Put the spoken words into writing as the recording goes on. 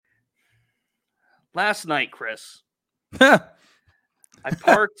Last night, Chris, I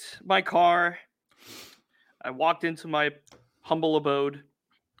parked my car. I walked into my humble abode.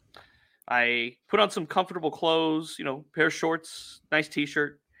 I put on some comfortable clothes, pair of shorts, nice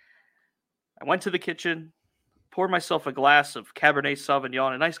t-shirt. I went to the kitchen, poured myself a glass of Cabernet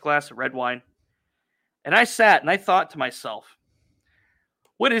Sauvignon, a nice glass of red wine. And I sat and I thought to myself,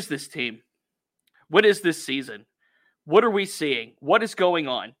 what is this team? What is this season? What are we seeing? What is going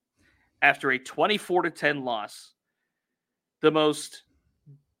on after a 24-10 loss? The most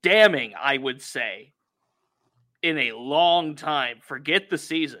damning, I would say, in a long time. Forget the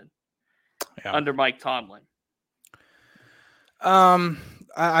season under Mike Tomlin.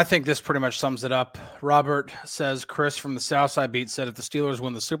 I think this pretty much sums it up. Robert says, Chris from the Southside Beat said if the Steelers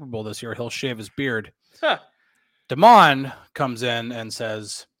win the Super Bowl this year, he'll shave his beard. Damon comes in and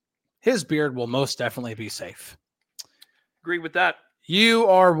says his beard will most definitely be safe. Agree with that. You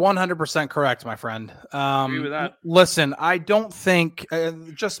are 100% correct, my friend. Agree with that. Listen, I don't think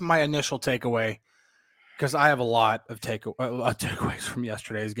just my initial takeaway, because I have a lot of takeaways from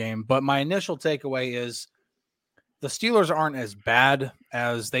yesterday's game, but my initial takeaway is the Steelers aren't as bad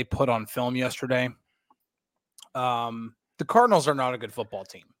as they put on film yesterday. The Cardinals are not a good football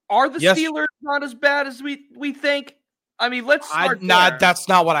team. Are the Steelers not as bad as we think? I mean, let's start there. That's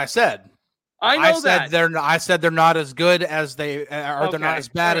not what I said. I said they're not as good as they are. They're not as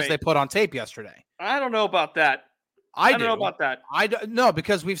bad as they put on tape yesterday. I don't know about that. I don't know about that. No,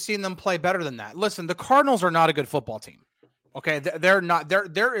 because we've seen them play better than that. Listen, the Cardinals are not a good football team. Okay, they're not.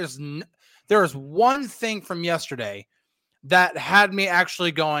 There is one thing from yesterday that had me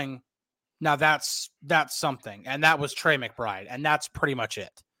actually going, now that's something, and that was Trey McBride, and that's pretty much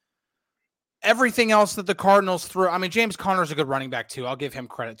it. Everything else that the Cardinals threw, I mean, James Conner's a good running back too. I'll give him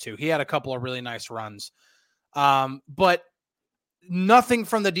credit too. He had a couple of really nice runs. But nothing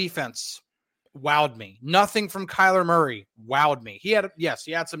from the defense wowed me. Nothing from Kyler Murray wowed me. He had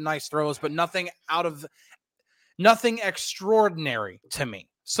some nice throws, but nothing extraordinary to me.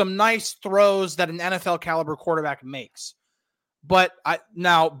 Some nice throws that an NFL caliber quarterback makes. But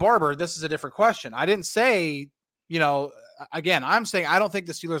now, Barber, this is a different question. I didn't say, again, I'm saying I don't think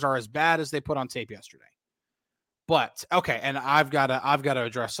the Steelers are as bad as they put on tape yesterday. But okay, and I've got to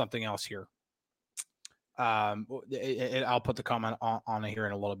address something else here. I'll put the comment on here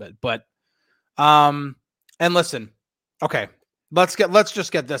in a little bit. But and listen, okay, let's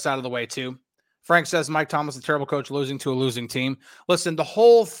just get this out of the way too. Frank says Mike Tomlin's a terrible coach losing to a losing team. Listen, the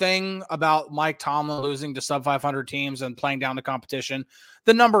whole thing about Mike Tomlin losing to sub 500 teams and playing down the competition,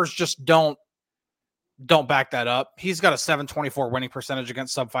 the numbers just don't back that up. He's got a 724 winning percentage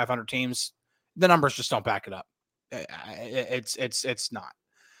against sub 500 teams. The numbers just don't back it up. It's not.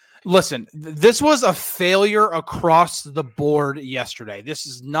 Listen, this was a failure across the board yesterday. This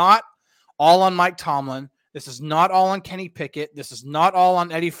is not all on Mike Tomlin. This is not all on Kenny Pickett. This is not all on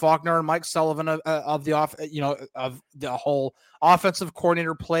Eddie Faulkner and Mike Sullivan of the whole offensive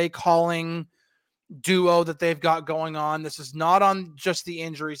coordinator play calling duo that they've got going on. This is not on just the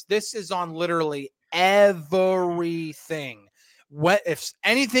injuries. This is on literally everything. If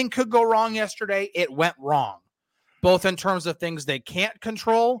anything could go wrong yesterday, it went wrong, both in terms of things they can't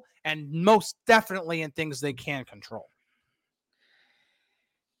control and most definitely in things they can control.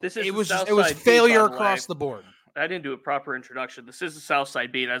 It was failure across the board. I didn't do a proper introduction. This is the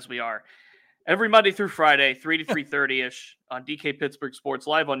Southside Beat, as we are every Monday through Friday, 3 to 3:30ish on DK Pittsburgh Sports,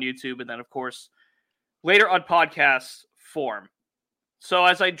 live on YouTube, and then of course later on podcast form. So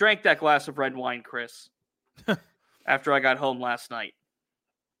as I drank that glass of red wine, Chris, after I got home last night,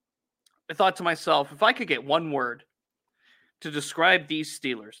 I thought to myself, if I could get one word to describe these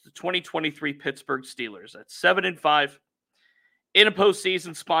Steelers, the 2023 Pittsburgh Steelers, at 7-5. In a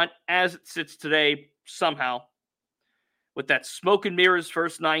postseason spot as it sits today, somehow, with that smoke and mirrors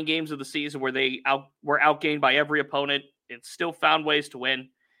first 9 games of the season where they were outgained by every opponent and still found ways to win.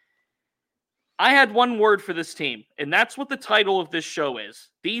 I had one word for this team, and that's what the title of this show is.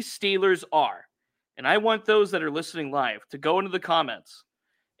 These Steelers are. And I want those that are listening live to go into the comments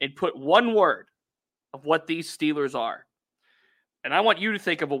and put one word of what these Steelers are. And I want you to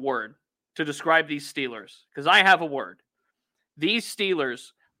think of a word to describe these Steelers, because I have a word. These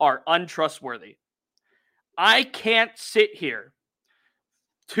Steelers are untrustworthy. I can't sit here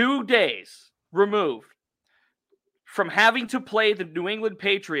 2 days removed from having to play the New England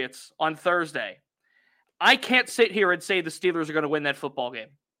Patriots on Thursday. I can't sit here and say the Steelers are going to win that football game.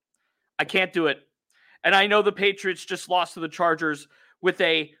 I can't do it. And I know the Patriots just lost to the Chargers with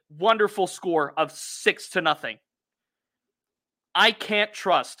a wonderful score of 6-0. I can't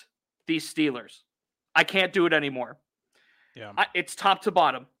trust these Steelers. I can't do it anymore. Yeah, it's top to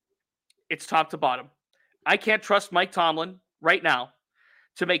bottom. It's top to bottom. I can't trust Mike Tomlin right now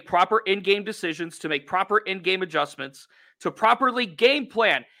to make proper in-game decisions, to make proper in-game adjustments, to properly game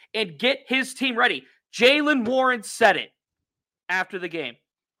plan and get his team ready. Jaylen Warren said it after the game.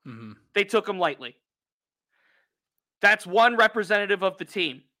 Mm-hmm. They took him lightly. That's one representative of the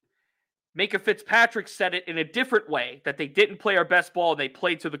team. Micah Fitzpatrick said it in a different way, that they didn't play our best ball and they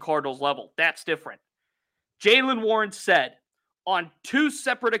played to the Cardinals level. That's different. Jaylen Warren said on 2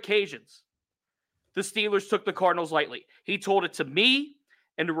 separate occasions, the Steelers took the Cardinals lightly. He told it to me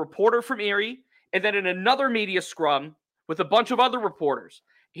and a reporter from Erie, and then in another media scrum with a bunch of other reporters,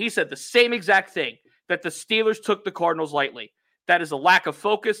 he said the same exact thing, that the Steelers took the Cardinals lightly. That is a lack of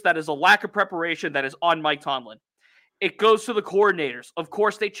focus. That is a lack of preparation. That is on Mike Tomlin. It goes to the coordinators. Of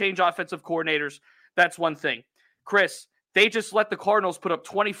course, they change offensive coordinators. That's one thing. Chris, they just let the Cardinals put up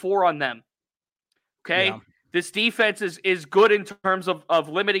 24 on them. Okay? Yeah. This defense is good in terms of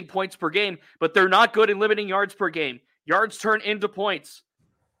limiting points per game, but they're not good in limiting yards per game. Yards turn into points.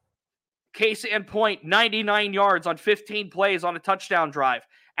 Case in point, 99 yards on 15 plays on a touchdown drive.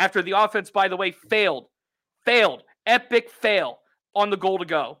 After the offense, by the way, failed. Epic fail on the goal to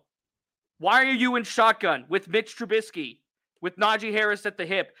go. Why are you in shotgun with Mitch Trubisky, with Najee Harris at the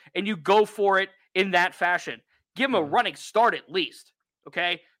hip, and you go for it in that fashion? Give him a running start at least,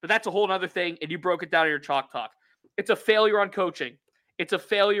 okay? But that's a whole other thing, and you broke it down in your chalk talk. It's a failure on coaching. It's a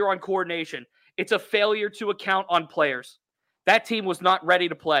failure on coordination. It's a failure to account on players. That team was not ready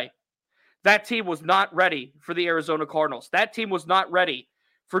to play. That team was not ready for the Arizona Cardinals. That team was not ready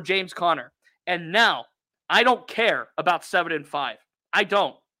for James Conner. And now, I don't care about 7-5. I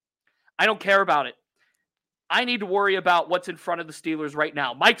don't care about it. I need to worry about what's in front of the Steelers right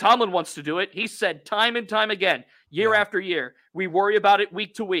now. Mike Tomlin wants to do it. He said time and time again, year after year, we worry about it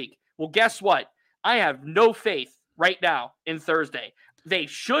week to week. Well, guess what? I have no faith right now in Thursday. They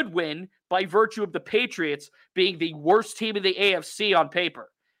should win by virtue of the Patriots being the worst team in the AFC on paper.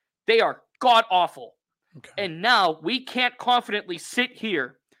 They are god-awful. Okay. And now we can't confidently sit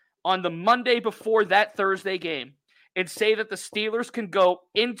here on the Monday before that Thursday game and say that the Steelers can go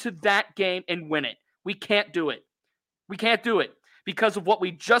into that game and win it. We can't do it. We can't do it because of what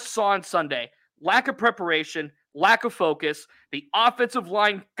we just saw on Sunday. Lack of preparation, lack of focus. The offensive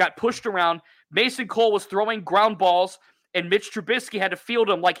line got pushed around. Mason Cole was throwing ground balls, and Mitch Trubisky had to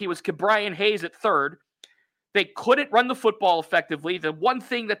field him like he was Ke'Bryan Hayes at third. They couldn't run the football effectively. The one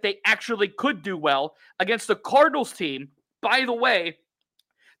thing that they actually could do well against the Cardinals team, by the way,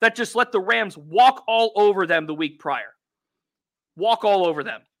 that just let the Rams walk all over them the week prior. Walk all over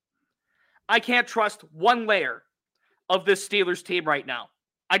them. I can't trust one layer of this Steelers team right now.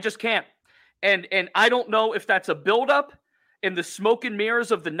 I just can't. And I don't know if that's a buildup in the smoke and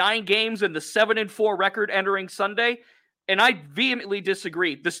mirrors of the 9 games and the 7-4 record entering Sunday. And I vehemently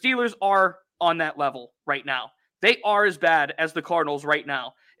disagree. The Steelers are on that level right now. They are as bad as the Cardinals right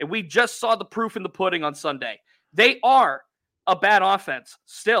now. And we just saw the proof in the pudding on Sunday. They are a bad offense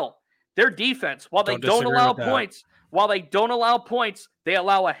still. Their defense, while they don't allow points, they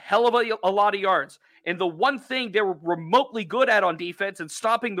allow a hell of a lot of yards. And the one thing they were remotely good at on defense and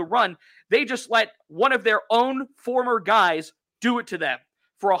stopping the run, they just let one of their own former guys do it to them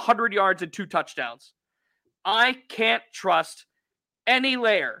for 100 yards and 2 touchdowns. I can't trust any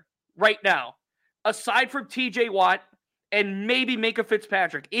layer right now, aside from TJ Watt and maybe Micah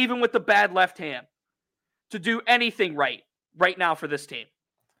Fitzpatrick, even with the bad left hand, to do anything right now for this team.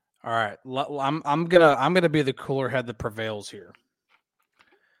 All right, I'm gonna be the cooler head that prevails here.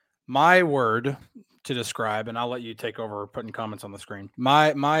 My word to describe, and I'll let you take over putting comments on the screen.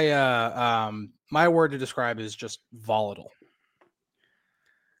 My word to describe is just volatile.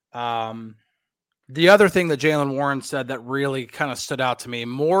 The other thing that Jaylen Warren said that really kind of stood out to me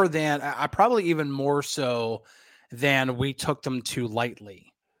more than probably even more so than we took them too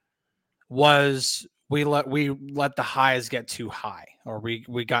lightly was we let the highs get too high, or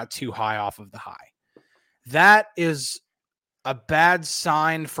we got too high off of the high. That is a bad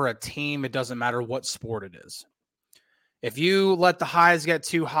sign for a team. It doesn't matter what sport it is. If you let the highs get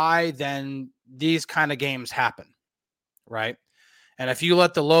too high, then these kind of games happen, right? And if you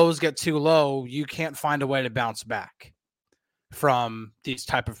let the lows get too low, you can't find a way to bounce back from these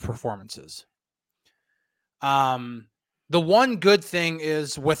type of performances. The one good thing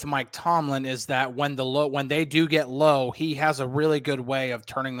is with Mike Tomlin is that when they do get low, he has a really good way of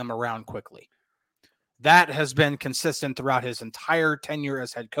turning them around quickly. That has been consistent throughout his entire tenure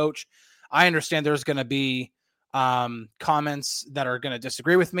as head coach. I understand there's going to be comments that are going to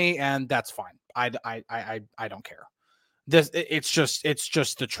disagree with me, and that's fine. I don't care. It's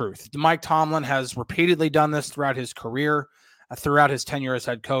just the truth. Mike Tomlin has repeatedly done this throughout his career, throughout his tenure as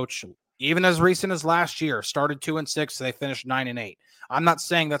head coach. even as recent as last year, started 2-6. They finished 9-8. I'm not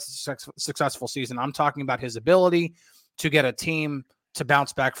saying that's a successful season. I'm talking about his ability to get a team to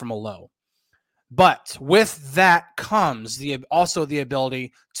bounce back from a low. But with that comes also the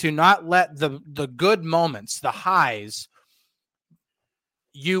ability to not let the good moments, the highs,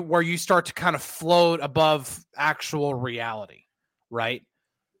 where you start to kind of float above actual reality, right?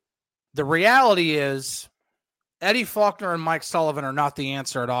 The reality is Eddie Faulkner and Mike Sullivan are not the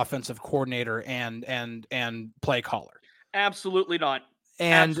answer at offensive coordinator and play caller. Absolutely not.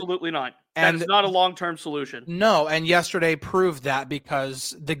 And absolutely not. That's not a long-term solution. No, and yesterday proved that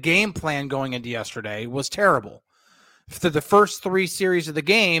because the game plan going into yesterday was terrible. For the first 3 series of the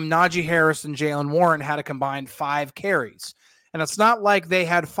game, Najee Harris and Jaylen Warren had a combined 5 carries. And it's not like they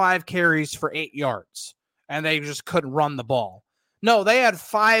had 5 carries for 8 yards and they just couldn't run the ball. No, they had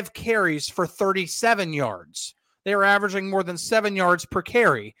 5 carries for 37 yards. They were averaging more than 7 yards per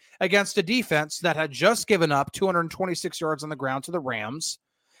carry against a defense that had just given up 226 yards on the ground to the Rams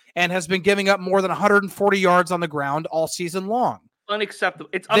and has been giving up more than 140 yards on the ground all season long. Unacceptable.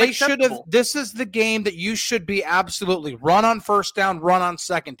 It's unacceptable. This is the game that you should be absolutely run on first down, run on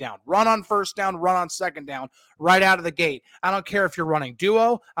second down, run on first down, run on second down, right out of the gate. I don't care if you're running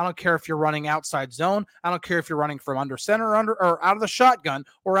duo. I don't care if you're running outside zone. I don't care if you're running from under center or out of the shotgun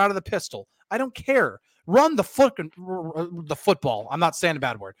or out of the pistol. I don't care. Run the football. I'm not saying a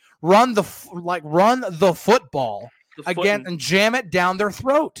bad word. Run the football again and jam it down their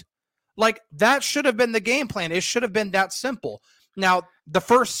throat. Like that should have been the game plan. It should have been that simple. Now, the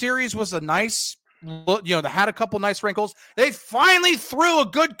first series was a nice, they had a couple nice wrinkles. They finally threw a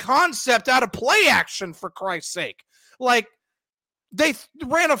good concept out of play action, for Christ's sake. Like, they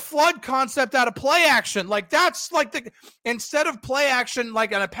ran a flood concept out of play action. Like, that's like instead of play action,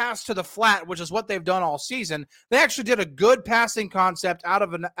 like on a pass to the flat, which is what they've done all season, they actually did a good passing concept out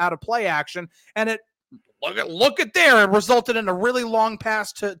of play action. And it, look at there, it resulted in a really long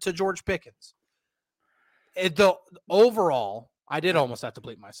pass to George Pickens. Overall, I did almost have to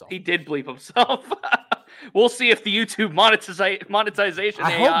bleep myself. He did bleep himself. We'll see if the YouTube monetization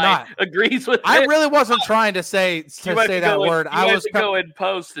AI agrees with it. I really wasn't trying to say that word. I was go and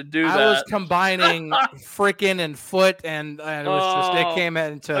post and do that. I was combining freaking and foot, and it was it came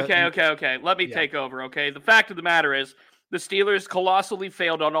into. Okay. Let me take over. Okay. The fact of the matter is, the Steelers colossally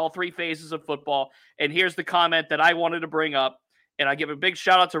failed on all 3 phases of football. And here's the comment that I wanted to bring up. And I give a big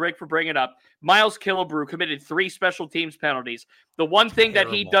shout out to Rick for bringing it up. Miles Killebrew committed 3 special teams penalties. The one thing that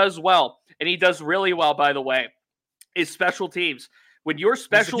he does well, and he does really well, by the way, is special teams. When your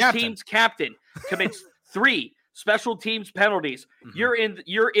special teams captain commits 3 special teams penalties, you're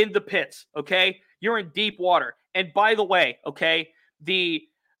in the pits, okay? You're in deep water. And by the way, okay, the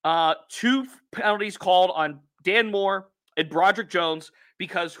 2 penalties called on Dan Moore and Broderick Jones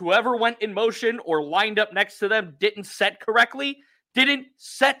because whoever went in motion or lined up next to them didn't set correctly.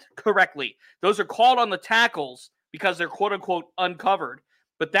 Those are called on the tackles because they're quote-unquote uncovered.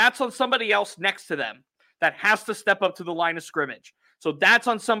 But that's on somebody else next to them that has to step up to the line of scrimmage. So that's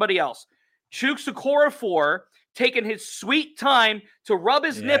on somebody else. Chuks Okorafor taking his sweet time to rub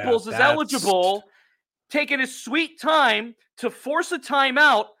his nipples is eligible, taking his sweet time to force a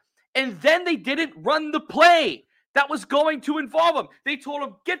timeout, and then they didn't run the play that was going to involve him. They told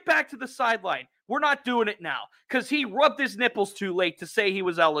him, get back to the sideline. We're not doing it now because he rubbed his nipples too late to say he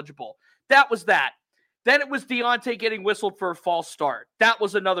was eligible. That was that. Then it was Deontay getting whistled for a false start. That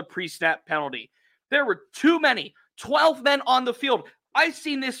was another pre-snap penalty. There were too many. 12 men on the field. I've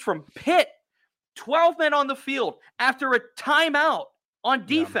seen this from Pitt. 12 men on the field after a timeout on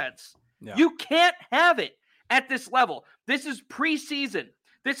defense. Yeah. You can't have it at this level. This is preseason.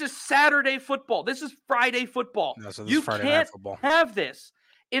 This is Saturday football. This is Friday football. No, so you can't have this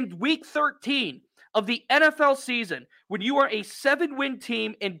in week 13 of the NFL season when you are a 7-win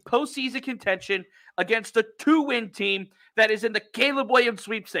team in postseason contention against a 2-win team that is in the Caleb Williams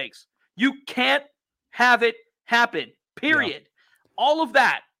sweepstakes. You can't have it happen, period. Yeah. All of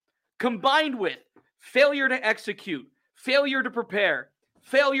that combined with failure to execute, failure to prepare,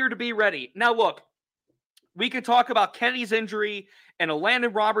 failure to be ready. Now, look, we could talk about Kenny's injury and a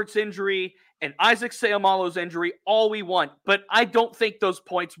Landon Roberts injury and Isaac Seumalo's injury all we want, but I don't think those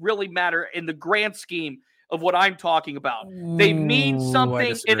points really matter in the grand scheme of what I'm talking about. They mean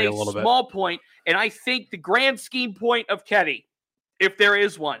something in a small point, and I think the grand scheme point of Kenny, if there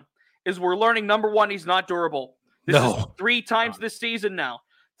is one, is we're learning, number one, he's not durable. This is 3 times this season now.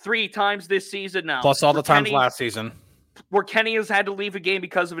 3 times this season now. Plus all the times last season. where Kenny has had to leave a game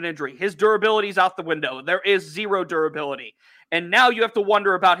because of an injury. His durability is out the window. There is zero durability. And now you have to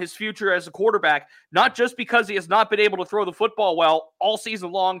wonder about his future as a quarterback, not just because he has not been able to throw the football well all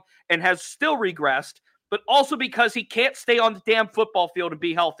season long and has still regressed, but also because he can't stay on the damn football field and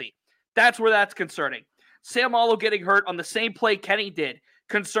be healthy. That's where that's concerning. Seumalo getting hurt on the same play Kenny did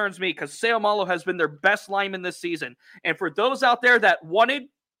concerns me because Seumalo has been their best lineman this season. And for those out there that wanted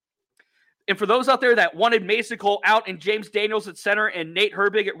Mason Cole out and James Daniels at center and Nate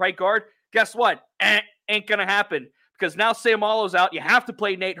Herbig at right guard, guess what? Ain't going to happen. Because now Seumalo's out, you have to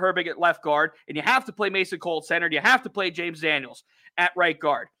play Nate Herbig at left guard, and you have to play Mason Cole at center, and you have to play James Daniels at right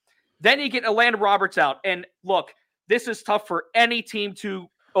guard. Then you get Elandon Roberts out. And look, this is tough for any team to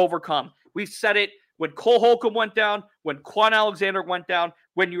overcome. We've said it when Cole Holcomb went down, when Quan Alexander went down,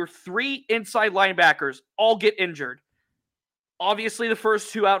 when your 3 inside linebackers all get injured. Obviously, the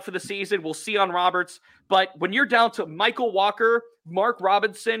first 2 out for the season. We'll see on Roberts. But when you're down to Michael Walker, Mark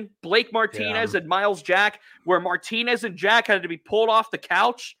Robinson, Blake Martinez, and Miles Jack, where Martinez and Jack had to be pulled off the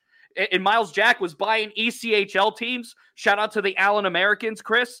couch, and Miles Jack was buying ECHL teams. Shout out to the Allen Americans,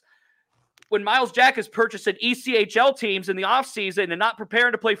 Chris. When Miles Jack is purchasing ECHL teams in the offseason and not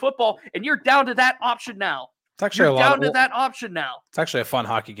preparing to play football, and you're down to that option now. It's actually that option now. It's actually a fun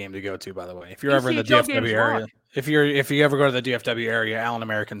hockey game to go to, by the way. If you're ever in the DFW area, if you ever go to the DFW area, Allen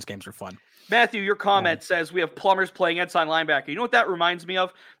Americans games are fun. Matthew, your comment says we have plumbers playing inside linebacker. You know what that reminds me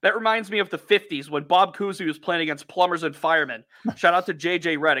of? That reminds me of the 50s when Bob Cousy was playing against plumbers and firemen. Shout out to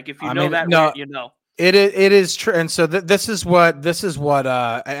JJ Redick. If you know that, you know. It is true. And so this is what,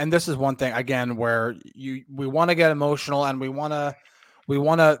 and this is one thing again, where we want to get emotional and we want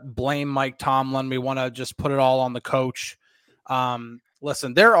to blame Mike Tomlin. We want to just put it all on the coach.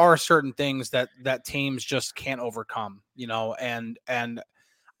 Listen, there are certain things that teams just can't overcome, and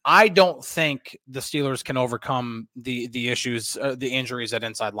I don't think the Steelers can overcome the issues, the injuries at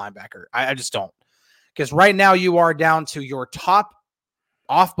inside linebacker. I just don't, because right now you are down to your top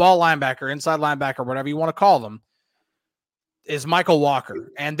off-ball linebacker, inside linebacker, whatever you want to call them, is Michael Walker.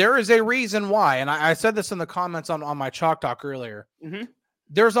 And there is a reason why. And I said this in the comments on my Chalk Talk earlier. Mm-hmm.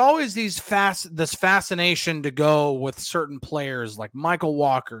 There's always this fascination to go with certain players like Michael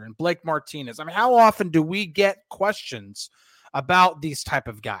Walker and Blake Martinez. I mean, how often do we get questions about these type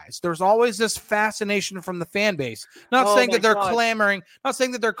of guys? There's always this fascination from the fan base. Not saying that they're clamoring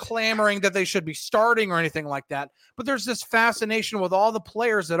that they should be starting or anything like that, but there's this fascination with all the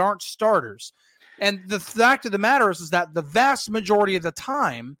players that aren't starters. And the fact of the matter is that the vast majority of the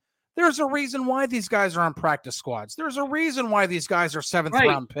time, there's a reason why these guys are on practice squads. There's a reason why these guys are 7th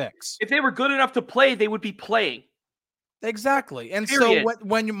round picks. If they were good enough to play, they would be playing. Exactly. And so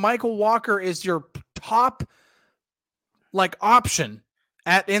when Michael Walker is your top option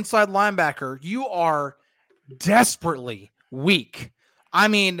at inside linebacker, you are desperately weak. I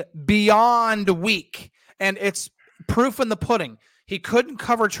mean, beyond weak. And it's proof in the pudding. He couldn't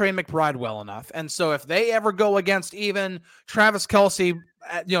cover Trey McBride well enough. And so if they ever go against even Travis Kelce,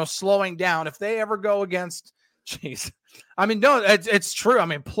 slowing down, if they ever go against, it's true. I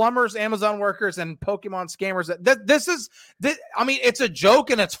mean, plumbers, Amazon workers, and Pokemon scammers. It's a joke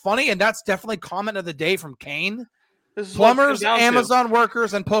and it's funny. And that's definitely comment of the day from Kane. Plumbers, Amazon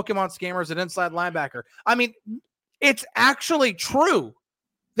workers, and Pokemon scammers at inside linebacker. I mean, it's actually true.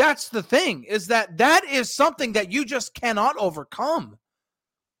 That's the thing, is that is something that you just cannot overcome.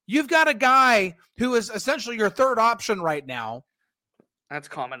 You've got a guy who is essentially your 3rd option right now. That's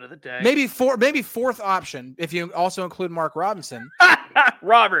comment of the day. Maybe 4th option if you also include Mark Robinson.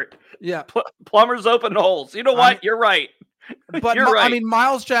 Robert. Yeah. Plumbers open holes. You know what? You're right. But right. I mean,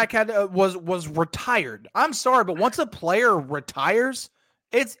 Miles Jack was retired. I'm sorry, but once a player retires,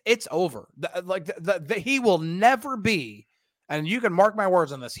 it's over. He will never be, and you can mark my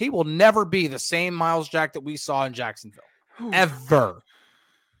words on this, he will never be the same Miles Jack that we saw in Jacksonville. Ever.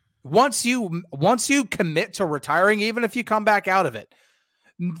 Once you commit to retiring, even if you come back out of it,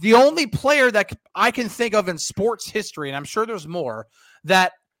 the only player that I can think of in sports history, and I'm sure there's more,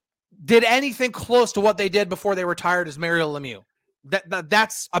 that did anything close to what they did before they retired is Mario Lemieux.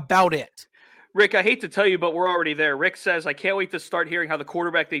 That's about it. Rick, I hate to tell you, but we're already there. Rick says, I can't wait to start hearing how the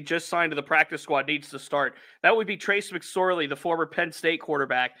quarterback they just signed to the practice squad needs to start. That would be Trace McSorley, the former Penn State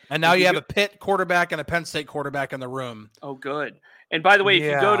quarterback. And now you have a Pitt quarterback and a Penn State quarterback in the room. Oh, good. And by the way, if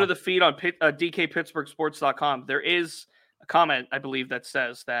you go to the feed on DKPittsburghSports.com, there is a comment, I believe, that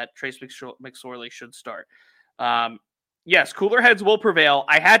says that Trace McSorley should start. Yes, cooler heads will prevail.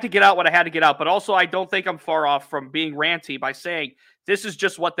 I had to get out what I had to get out, but also I don't think I'm far off from being ranty by saying this is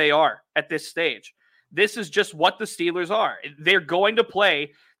just what they are at this stage. This is just what the Steelers are. They're going to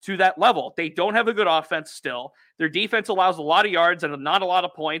play to that level. They don't have a good offense still. Their defense allows a lot of yards and not a lot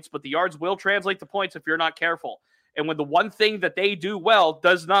of points, but the yards will translate to points if you're not careful. And when the one thing that they do well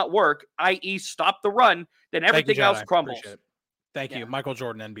does not work, i.e. stop the run, then everything else crumbles. Thank you. Michael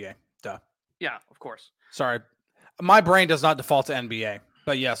Jordan, NBA. Duh. Yeah, of course. Sorry. My brain does not default to NBA,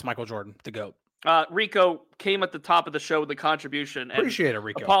 but yes, Michael Jordan, the GOAT. Rico came at the top of the show with the contribution. Appreciate it,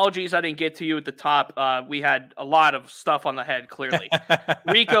 Rico. Apologies, I didn't get to you at the top. We had a lot of stuff on the head, clearly.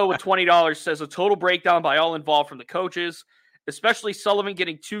 Rico with $20 says a total breakdown by all involved from the coaches, especially Sullivan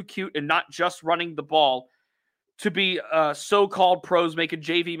getting too cute and not just running the ball to be so-called pros making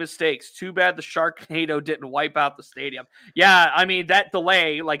JV mistakes. Too bad the Sharknado didn't wipe out the stadium. Yeah, I mean, that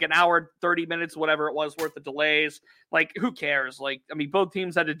delay, like an hour, 30 minutes, whatever it was worth of delays, like, who cares? Like, I mean, both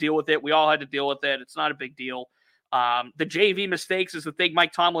teams had to deal with it. We all had to deal with it. It's not a big deal. The JV mistakes is the thing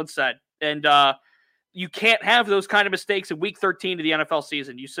Mike Tomlin said. And you can't have those kind of mistakes in week 13 of the NFL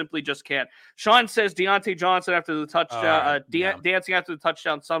season. You simply just can't. Sean says Deontay Johnson after the touchdown, dancing after the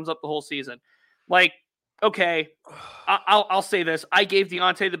touchdown sums up the whole season. Like, okay, I'll say this. I gave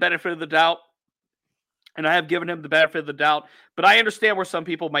Deontay the benefit of the doubt, and I have given him the benefit of the doubt, but I understand where some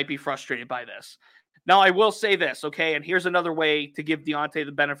people might be frustrated by this. Now, I will say this, okay, and here's another way to give Deontay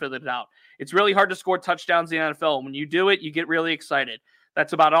the benefit of the doubt. It's really hard to score touchdowns in the NFL. When you do it, you get really excited.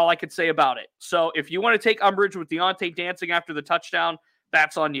 That's about all I could say about it. So if you want to take umbrage with Deontay dancing after the touchdown,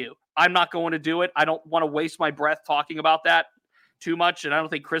 that's on you. I'm not going to do it. I don't want to waste my breath talking about that too much, and I don't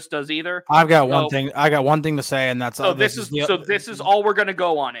think Chris does either. I've got one thing. I got one thing to say, and that's this is all we're going to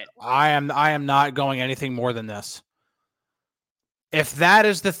go on it. I am not going anything more than this. If that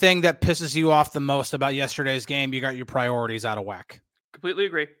is the thing that pisses you off the most about yesterday's game, you got your priorities out of whack. Completely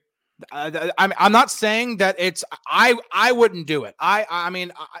agree. I'm not saying that it's. I wouldn't do it. I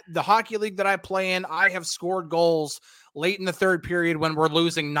mean, the hockey league that I play in, I have scored goals late in the third period when we're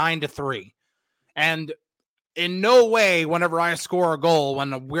losing 9-3, and in no way, whenever I score a goal,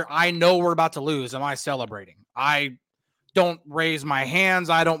 I know we're about to lose, am I celebrating? I don't raise my hands.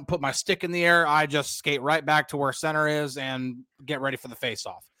 I don't put my stick in the air. I just skate right back to where center is and get ready for the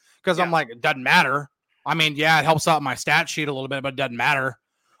face-off. Because I'm like, it doesn't matter. I mean, yeah, it helps out my stat sheet a little bit, but it doesn't matter.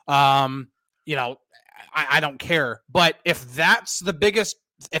 You know, I don't care. But if that's the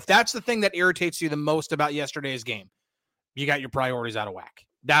thing that irritates you the most about yesterday's game, you got your priorities out of whack.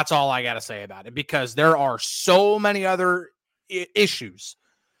 That's all I got to say about it, because there are so many other issues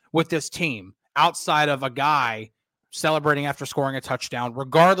with this team outside of a guy celebrating after scoring a touchdown,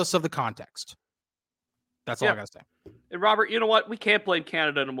 regardless of the context. That's all I got to say. And Robert, you know what? We can't blame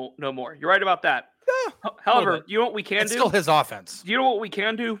Canada no more. You're right about that. However, you know what we can do? It's still his offense. You know what we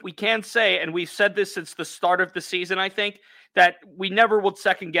can do? We can say, and we've said this since the start of the season, I think, that we never would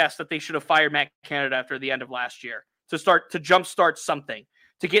second guess that they should have fired Matt Canada after the end of last year to jumpstart something,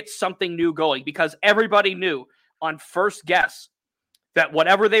 to get something new going, because everybody knew on first guess that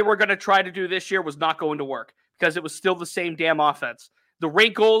whatever they were going to try to do this year was not going to work, because it was still the same damn offense. The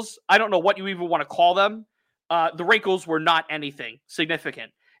wrinkles, I don't know what you even want to call them. The wrinkles were not anything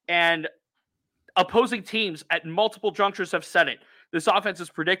significant. And opposing teams at multiple junctures have said it. This offense is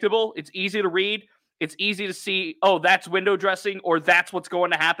predictable. It's easy to read. It's easy to see, oh, that's window dressing, or that's what's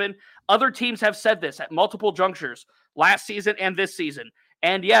going to happen. Other teams have said this at multiple junctures last season and this season.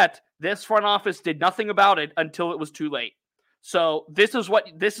 And yet, this front office did nothing about it until it was too late. So this is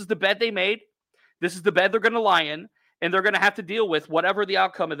the bed they made. This is the bed they're going to lie in, and they're going to have to deal with whatever the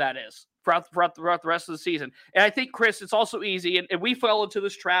outcome of that is throughout the rest of the season. And I think, Chris, it's also easy, and we fell into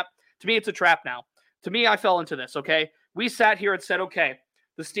this trap. To me, it's a trap now. To me, I fell into this, okay? We sat here and said, okay,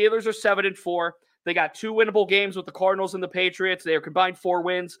 the Steelers are 7-4. They got 2 winnable games with the Cardinals and the Patriots. They are combined 4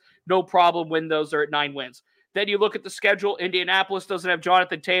 wins. No problem when those are at 9 wins. Then you look at the schedule. Indianapolis doesn't have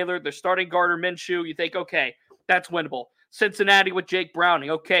Jonathan Taylor. They're starting Gardner Minshew. You think, okay, that's winnable. Cincinnati with Jake Browning.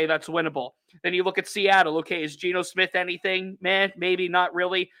 Okay, that's winnable. Then you look at Seattle. Okay, is Geno Smith anything? Man, maybe not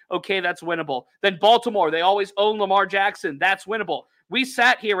really. Okay, that's winnable. Then Baltimore. They always own Lamar Jackson. That's winnable. We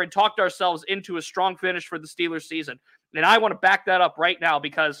sat here and talked ourselves into a strong finish for the Steelers season. And I want to back that up right now,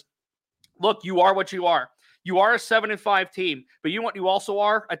 because, look, you are what you are. You are a 7-5 team, but you know what you also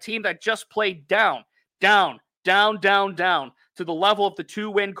are? A team that just played down to the level of the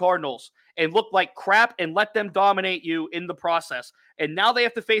 2-win Cardinals and looked like crap and let them dominate you in the process. And now they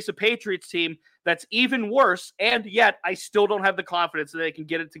have to face a Patriots team that's even worse, and yet I still don't have the confidence that they can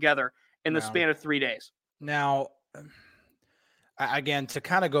get it together in the span of 3 days. Now, again, to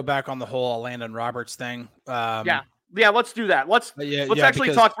kind of go back on the whole Landon Roberts thing. Yeah, let's do that. Let's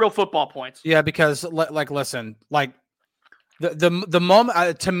actually talk real football points. Yeah, because listen, The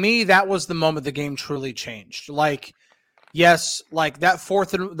moment to me, that was the moment the game truly changed. Like, yes, like that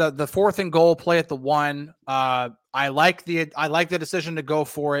the fourth and goal play at the 1. I like the decision to go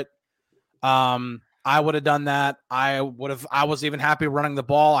for it. I would have done that. I was even happy running the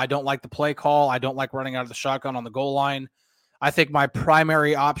ball. I don't like the play call. I don't like running out of the shotgun on the goal line. I think my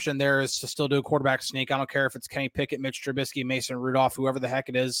primary option there is to still do a quarterback sneak. I don't care if it's Kenny Pickett, Mitch Trubisky, Mason Rudolph, whoever the heck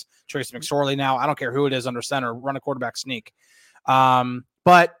it is, Tracy McSorley now. I don't care who it is under center, run a quarterback sneak.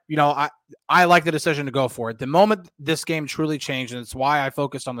 But, I like the decision to go for it. The moment this game truly changed, and it's why I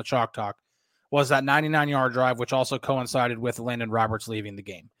focused on the chalk talk, was that 99-yard drive, which also coincided with Landon Roberts leaving the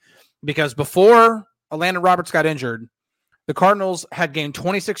game. Because before Landon Roberts got injured, the Cardinals had gained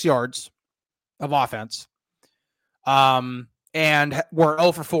 26 yards of offense. And were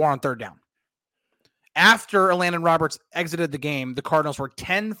 0 for 4 on third down. After Landon Roberts exited the game, the Cardinals were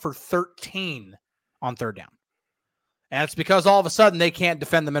 10 for 13 on third down. And it's because all of a sudden they can't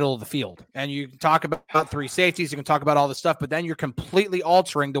defend the middle of the field. And you can talk about 3 safeties, you can talk about all this stuff, but then you're completely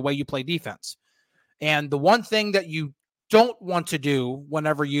altering the way you play defense. And the one thing that you don't want to do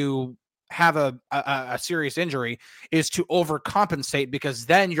whenever you have a serious injury is to overcompensate, because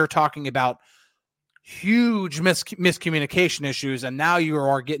then you're talking about huge miscommunication issues, and now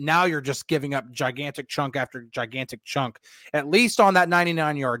you're just giving up gigantic chunk after gigantic chunk. At least on that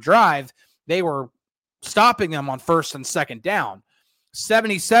 99-yard drive, they were stopping them on first and second down.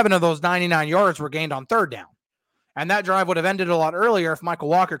 77 of those 99 yards were gained on third down, and that drive would have ended a lot earlier if Michael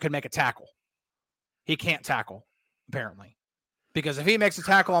Walker could make a tackle. He can't tackle, apparently, because if he makes a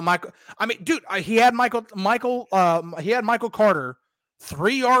tackle on Michael, he had Michael Carter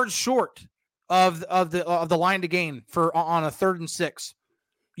 3 yards short of the line to gain on a 3rd and 6.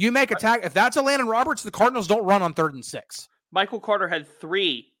 You make a tackle. If that's a Landon Roberts, the Cardinals don't run on 3rd and 6. Michael Carter had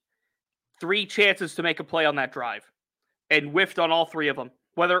three chances to make a play on that drive and whiffed on all 3 of them.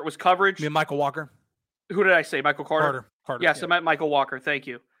 Whether it was coverage. You mean Michael Walker? Who did I say? Michael Carter? Carter. Yes, yeah. I meant Michael Walker. Thank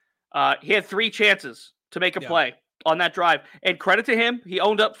you. He had 3 chances to make a play on that drive. And credit to him, he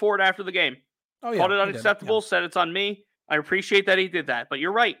owned up for it after the game. Oh, yeah, called it unacceptable, said it's on me. I appreciate that he did that. But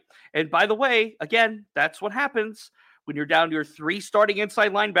you're right. And by the way, again, that's what happens when you're down to your 3 starting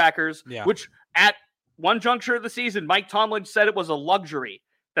inside linebackers, which at one juncture of the season, Mike Tomlin said it was a luxury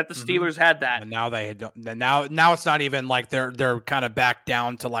that the Steelers had that. And now they don't. Now it's not even like they're kind of back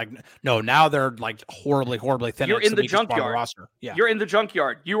down to like, no, now they're like horribly thin. You're in the junkyard. Roster. Yeah. You're in the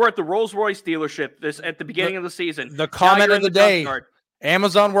junkyard. You were at the Rolls-Royce dealership at the beginning of the season. The comment of the day. Junkyard.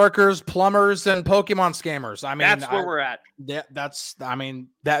 Amazon workers, plumbers, and Pokemon scammers. I mean, that's where we're at. That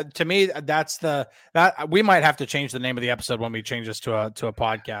to me, that we might have to change the name of the episode when we change this to a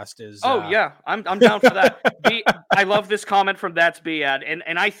podcast. Yeah, I'm down for that. I love this comment from That's Biad,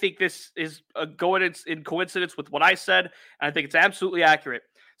 and I think this is going in coincidence with what I said, and I think it's absolutely accurate.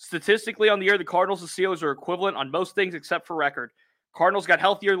 Statistically, on the year, the Cardinals and Steelers are equivalent on most things except for record. Cardinals got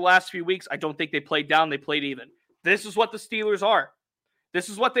healthier the last few weeks. I don't think they played down; they played even. This is what the Steelers are. This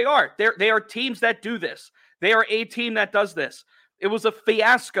is what they are. They are teams that do this. They are a team that does this. It was a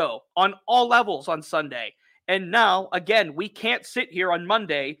fiasco on all levels on Sunday. And now, again, we can't sit here on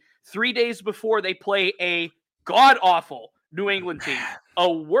Monday, 3 days before they play a god-awful New England team,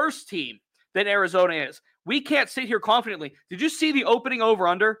 a worse team than Arizona is. We can't sit here confidently. Did you see the opening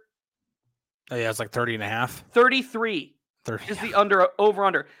over-under? Oh, yeah, it's like 30.5. 33. 30 is the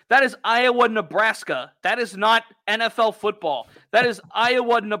over-under. That is Iowa, Nebraska. That is not NFL football. That is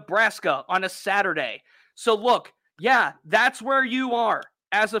Iowa, Nebraska on a Saturday. So look, that's where you are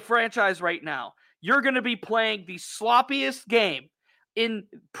as a franchise right now. You're going to be playing the sloppiest game in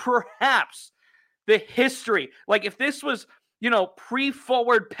perhaps the history. Like if this was,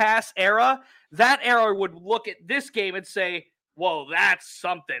 pre-forward pass era, that era would look at this game and say, whoa, that's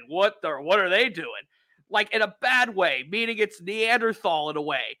something. What are they doing? Like in a bad way, meaning it's Neanderthal in a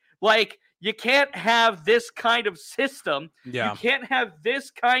way. Like you can't have this kind of system. Yeah. You can't have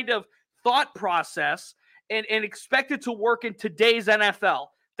this kind of thought process and expect it to work in today's NFL.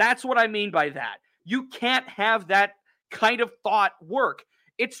 That's what I mean by that. You can't have that kind of thought work.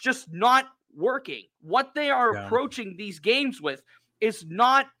 It's just not working. What they are approaching these games with is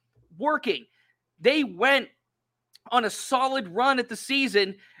not working. They went on a solid run at the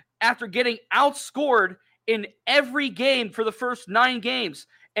season after getting outscored in every game for the first 9 games.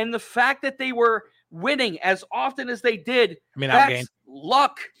 And the fact that they were winning as often as they did, that's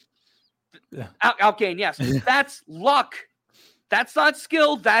luck. Outgain, yes. That's luck. That's not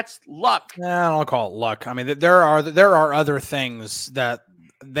skill, that's luck. I don't call it luck. I mean, there are other things that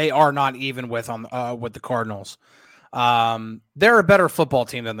they are not even with the Cardinals. They're a better football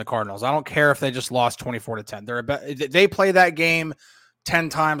team than the Cardinals. I don't care if they just lost 24-10. They play that game 10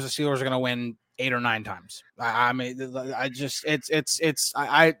 times. The Steelers are going to win 8 or 9 times. We're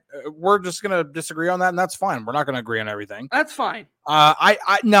just going to disagree on that, and that's fine. We're not going to agree on everything. That's fine.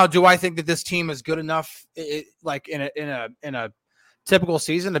 Now, do I think that this team is good enough, like in a typical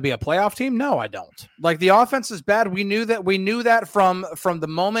season, to be a playoff team? No, I don't. Like, the offense is bad. We knew that from the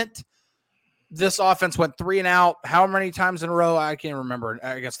moment this offense went 3 and out. How many times in a row? I can't remember,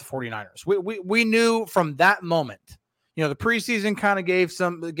 against the 49ers. We knew from that moment. The preseason kind of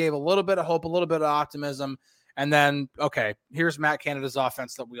gave a little bit of hope, a little bit of optimism, and then, okay, here's Matt Canada's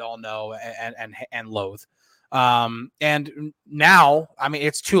offense that we all know and loathe. And now,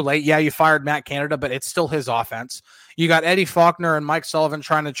 it's too late. Yeah, you fired Matt Canada, but it's still his offense. You got Eddie Faulkner and Mike Sullivan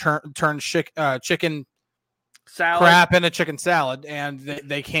trying to turn chicken salad crap into chicken salad, and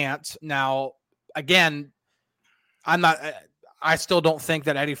they can't. Now, again, I still don't think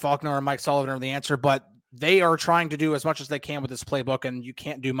that Eddie Faulkner and Mike Sullivan are the answer, but they are trying to do as much as they can with this playbook, and you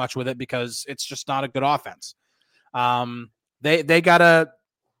can't do much with it because it's just not a good offense. They gotta.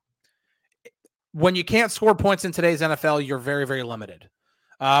 When you can't score points in today's NFL, you're very, very limited.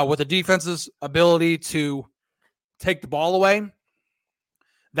 With the defense's ability to take the ball away,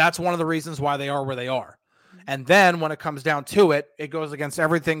 that's one of the reasons why they are where they are. And then when it comes down to it, it goes against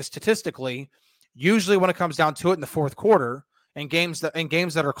everything statistically. Usually when it comes down to it in the fourth quarter, in games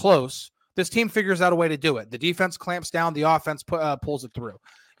that are close, this team figures out a way to do it. The defense clamps down, the offense pulls it through.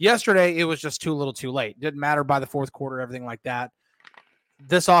 Yesterday, it was just too little too late. Didn't matter by the fourth quarter, everything like that.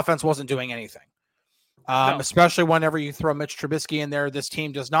 This offense wasn't doing anything. No. Especially whenever you throw Mitch Trubisky in there. This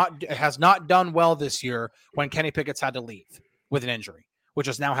team has not done well this year when Kenny Pickett's had to leave with an injury, which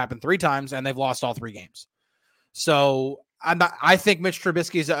has now happened 3 times, and they've lost all 3 games. So I think Mitch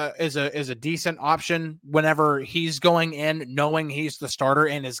Trubisky is a decent option whenever he's going in knowing he's the starter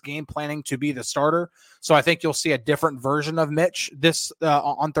and is game planning to be the starter. So I think you'll see a different version of Mitch this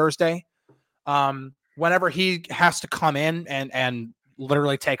on Thursday. Whenever he has to come in and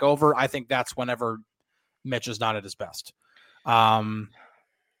literally take over, I think that's whenever Mitch is not at his best. And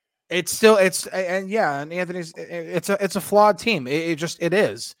Anthony's it's a flawed team. It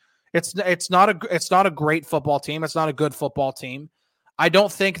is. It's not a great football team. It's not a good football team. I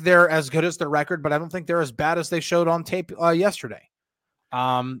don't think they're as good as their record, but I don't think they're as bad as they showed on tape yesterday.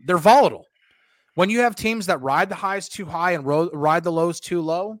 They're volatile. When you have teams that ride the highs too high and ride the lows too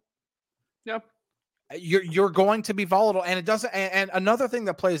low, yep, you're going to be volatile. And it doesn't. And another thing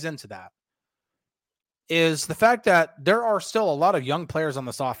that plays into that is the fact that there are still a lot of young players on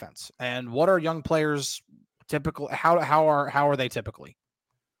this offense. And what are young players typical? How are they typically?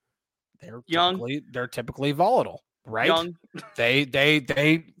 They're young. They're typically volatile, right? Young.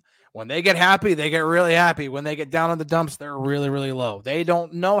 They when they get happy, they get really happy. When they get down in the dumps, they're really, really low. They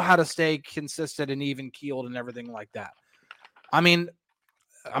don't know how to stay consistent and even keeled and everything like that. I'm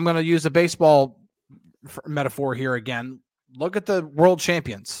going to use a baseball metaphor here again. Look at the world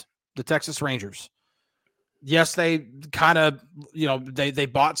champions, the Texas Rangers. Yes, they kind of, they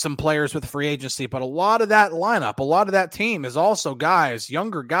bought some players with free agency, but a lot of that lineup, a lot of that team is also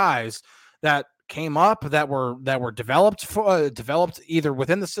younger guys that came up that were developed either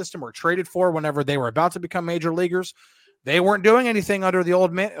within the system or traded for whenever they were about to become major leaguers. They weren't doing anything under the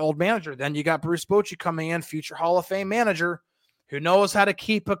old manager. Then you got Bruce Bochy coming in, future Hall of Fame manager, who knows how to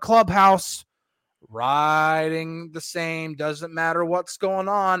keep a clubhouse riding the same. Doesn't matter what's going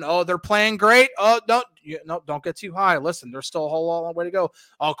on. Oh, they're playing great. Oh, don't get too high. Listen, there's still a whole long way to go.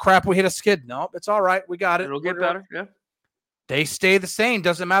 Oh crap, we hit a skid. No, it's all right. We got it. It'll get better. Yeah. They stay the same.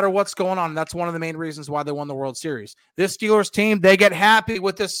 Doesn't matter what's going on. That's one of the main reasons why they won the World Series. This Steelers team, they get happy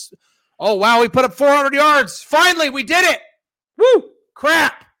with this. Oh wow, we put up 400 yards. Finally, we did it. Woo!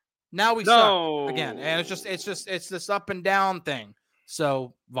 Crap. Now we suck again. And it's this up and down thing.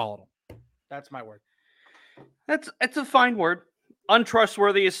 So volatile. That's my word. It's a fine word.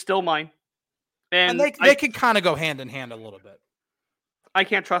 Untrustworthy is still mine. And they can kind of go hand in hand a little bit. I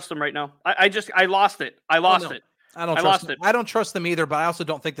can't trust them right now. I lost it. I lost it. I don't trust them either, but I also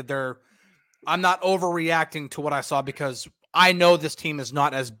don't think that I'm not overreacting to what I saw because I know this team is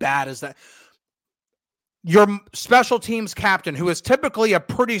not as bad as that. Your special teams captain, who is typically a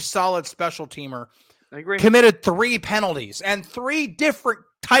pretty solid special teamer, I agree, committed 3 penalties and 3 different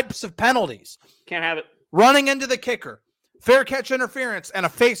types of penalties. Can't have it. Running into the kicker, fair catch interference, and a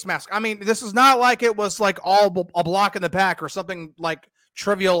face mask. This is not like it was like all a block in the back or something like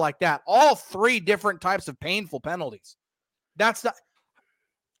trivial like that. All 3 different types of painful penalties. That's not.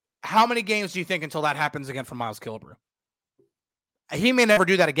 How many games do you think until that happens again for Miles Killebrew? He may never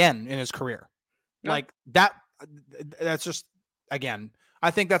do that again in his career. No. Like that. that's just, again,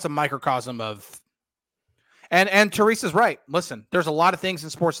 I think that's a microcosm of, and Teresa's right. Listen, there's a lot of things in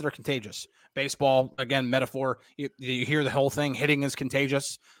sports that are contagious. Baseball, again, metaphor. You hear the whole thing. Hitting is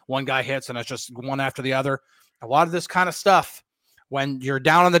contagious. One guy hits, and it's just one after the other. A lot of this kind of stuff, when you're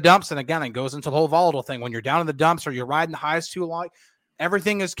down in the dumps, and again, it goes into the whole volatile thing. When you're down in the dumps or you're riding the highs too long,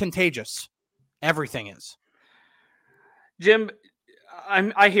 everything is contagious. Everything is. Jim,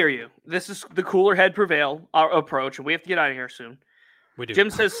 I hear you. This is the cooler head prevail approach, and we have to get out of here soon. We do. Jim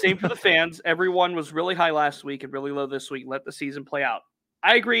says, same for the fans. Everyone was really high last week and really low this week. Let the season play out.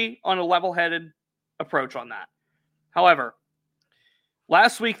 I agree on a level-headed approach on that. However,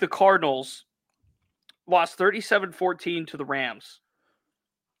 last week the Cardinals lost 37-14 to the Rams.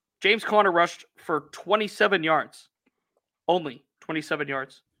 James Conner rushed for 27 yards. Only 27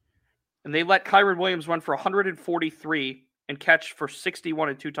 yards. And they let Kyren Williams run for 143 and catch for 61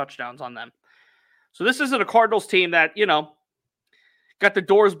 and 2 touchdowns on them. So this isn't a Cardinals team that, got the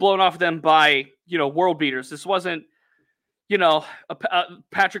doors blown off them by, world beaters. This wasn't,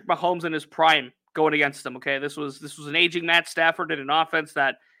 Patrick Mahomes in his prime going against them. Okay. This was an aging Matt Stafford and an offense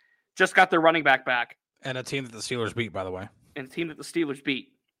that just got their running back. And a team that the Steelers beat, by the way. And a team that the Steelers beat.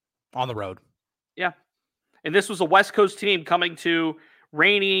 On the road. Yeah. And this was a West Coast team coming to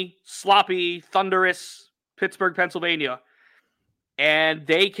rainy, sloppy, thunderous Pittsburgh, Pennsylvania. And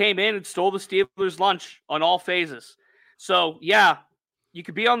they came in and stole the Steelers' lunch on all phases. So, yeah, you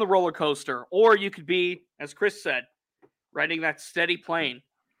could be on the roller coaster, or you could be, as Chris said, riding that steady plane.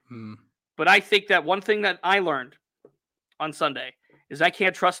 But I think that one thing that I learned on Sunday is I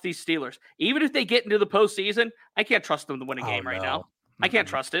can't trust these Steelers. Even if they get into the postseason, I can't trust them to win a game right now. I can't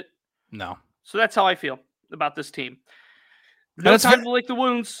trust it. No. So that's how I feel about this team. No time to lick the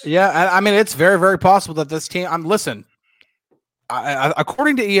wounds. Yeah, I mean, it's very, very possible that this team. Listen.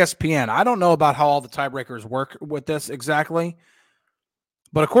 According to ESPN, I don't know about how all the tiebreakers work with this exactly,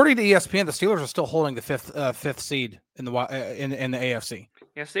 but according to ESPN, the Steelers are still holding the fifth seed in the AFC.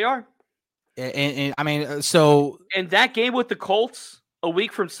 Yes, they are. And that game with the Colts a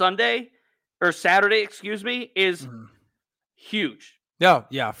week from Saturday, is huge.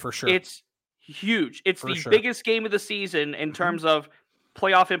 Yeah, for sure. It's huge. It's the biggest game of the season in terms of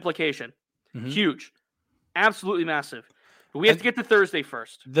playoff implication. Huge, absolutely massive. But we have to get to Thursday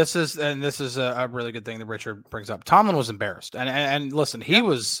first. This is a really good thing that Richard brings up. Tomlin was embarrassed, and listen, he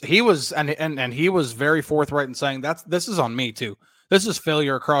was very forthright in saying this is on me too. This is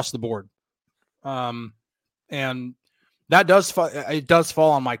failure across the board, and that does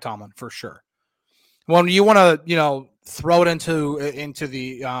fall on Mike Tomlin for sure. When you want to throw it into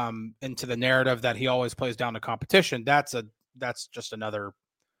the narrative that he always plays down to competition, that's a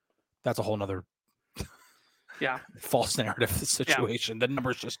whole nother. Yeah, false narrative situation. The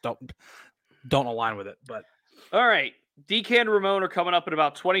numbers just don't align with it. But all right, DK and Ramon are coming up in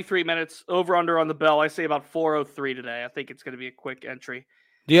about 23 minutes. Over under on the bell. I say about 4:03 today. I think it's going to be a quick entry.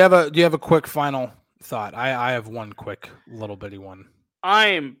 Do you have a quick final thought? I have one quick little bitty one.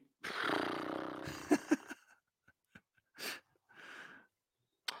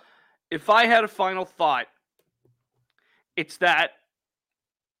 If I had a final thought, it's that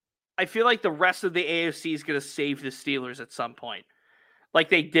I feel like the rest of the AFC is going to save the Steelers at some point, like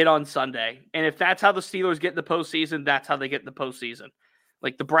they did on Sunday. And if that's how the Steelers get in the postseason, that's how they get in the postseason.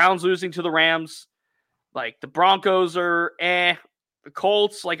 Like the Browns losing to the Rams, like the Broncos are the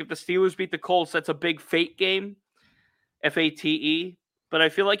Colts. Like if the Steelers beat the Colts, that's a big fate game, FATE. But I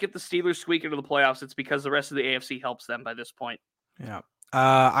feel like if the Steelers squeak into the playoffs, it's because the rest of the AFC helps them by this point. Yeah.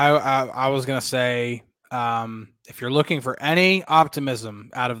 I was going to say, if you're looking for any optimism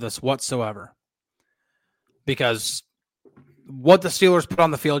out of this whatsoever, because what the Steelers put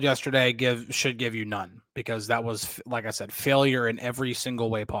on the field yesterday should give you none, because that was, like I said, failure in every single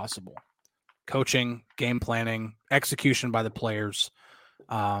way possible. Coaching, game planning, execution by the players.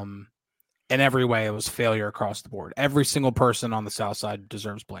 In every way, it was failure across the board. Every single person on the South Side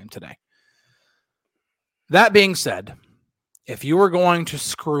deserves blame today. That being said, if you were going to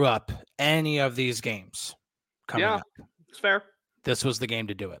screw up any of these games coming up, it's fair. This was the game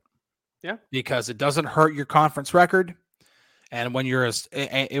to do it. Yeah, because it doesn't hurt your conference record, and when you're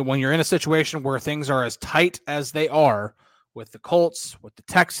in a situation where things are as tight as they are with the Colts, with the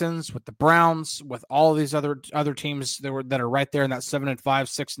Texans, with the Browns, with all of these other teams that are right there in that 7-5,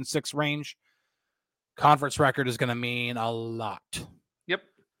 6-6 range, conference record is going to mean a lot. Yep.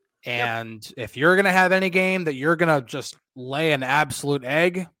 And if you're going to have any game that you're going to just lay an absolute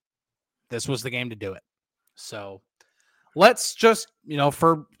egg, this was the game to do it. So let's just,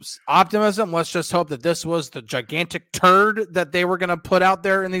 for optimism, let's just hope that this was the gigantic turd that they were going to put out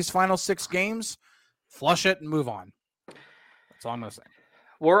there in these final 6 games, Flush it and move on. That's all I'm going to say.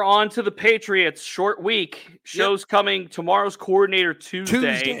 We're on to the Patriots. Short week. Shows coming. Tomorrow's coordinator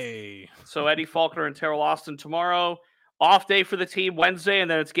Tuesday. So Eddie Faulkner and Terrell Austin tomorrow. Off day for the team Wednesday, and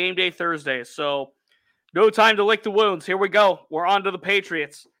then it's game day Thursday. So no time to lick the wounds. Here we go. We're on to the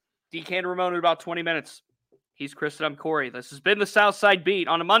Patriots. DK and Ramon in about 20 minutes. He's Chris and I'm Corey. This has been the Southside Beat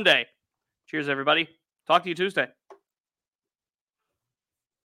on a Monday. Cheers, everybody. Talk to you Tuesday.